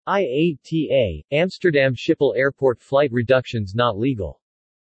IATA, Amsterdam Schiphol Airport flight reductions not legal.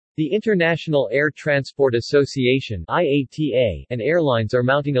 The International Air Transport Association (IATA) and airlines are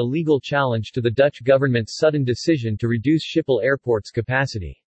mounting a legal challenge to the Dutch government's sudden decision to reduce Schiphol Airport's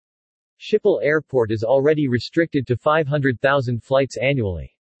capacity. Schiphol Airport is already restricted to 500,000 flights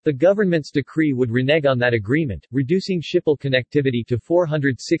annually. The government's decree would renege on that agreement, reducing Schiphol connectivity to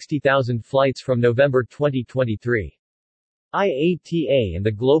 460,000 flights from November 2023. IATA and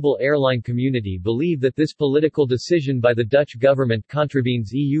the global airline community believe that this political decision by the Dutch government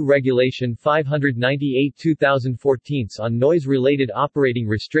contravenes EU Regulation 598/2014 on noise-related operating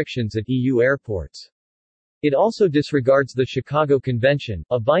restrictions at EU airports. It also disregards the Chicago Convention,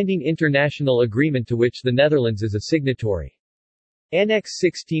 a binding international agreement to which the Netherlands is a signatory. Annex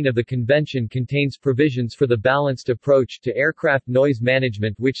 16 of the convention contains provisions for the balanced approach to aircraft noise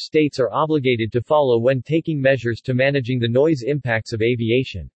management which states are obligated to follow when taking measures to managing the noise impacts of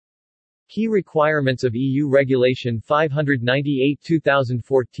aviation. Key requirements of EU Regulation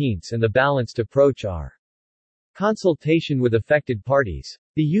 598/2014 and the balanced approach are: consultation with affected parties,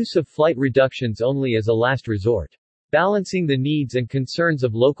 the use of flight reductions only as a last resort, balancing the needs and concerns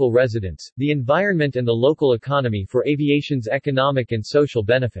of local residents, the environment and the local economy for aviation's economic and social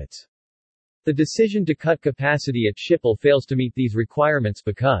benefits. The decision to cut capacity at Schiphol fails to meet these requirements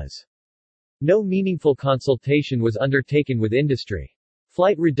because no meaningful consultation was undertaken with industry.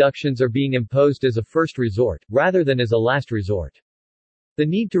 Flight reductions are being imposed as a first resort, rather than as a last resort. The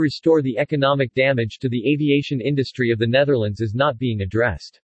need to restore the economic damage to the aviation industry of the Netherlands is not being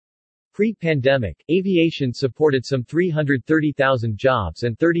addressed. Pre-pandemic, aviation supported some 330,000 jobs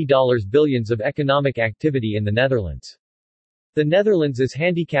and $30 billion of economic activity in the Netherlands. The Netherlands is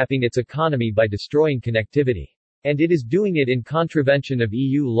handicapping its economy by destroying connectivity. And it is doing it in contravention of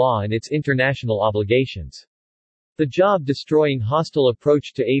EU law and its international obligations. The job-destroying hostile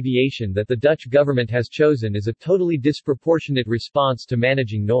approach to aviation that the Dutch government has chosen is a totally disproportionate response to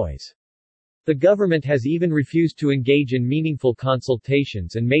managing noise. The government has even refused to engage in meaningful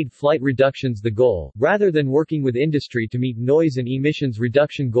consultations and made flight reductions the goal, rather than working with industry to meet noise and emissions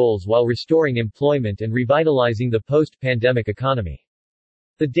reduction goals while restoring employment and revitalizing the post-pandemic economy.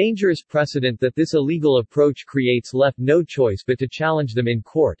 The dangerous precedent that this illegal approach creates left no choice but to challenge them in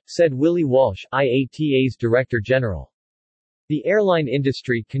court, said Willie Walsh, IATA's Director General. The airline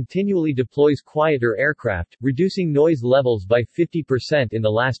industry continually deploys quieter aircraft, reducing noise levels by 50% in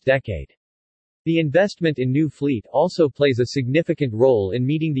the last decade. The investment in new fleet also plays a significant role in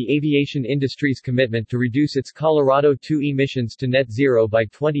meeting the aviation industry's commitment to reduce its Colorado II emissions to net zero by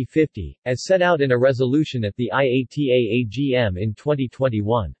 2050, as set out in a resolution at the IATA AGM in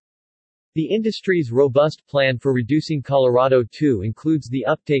 2021. The industry's robust plan for reducing Colorado II includes the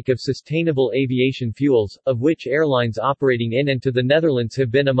uptake of sustainable aviation fuels, of which airlines operating in and to the Netherlands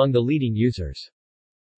have been among the leading users.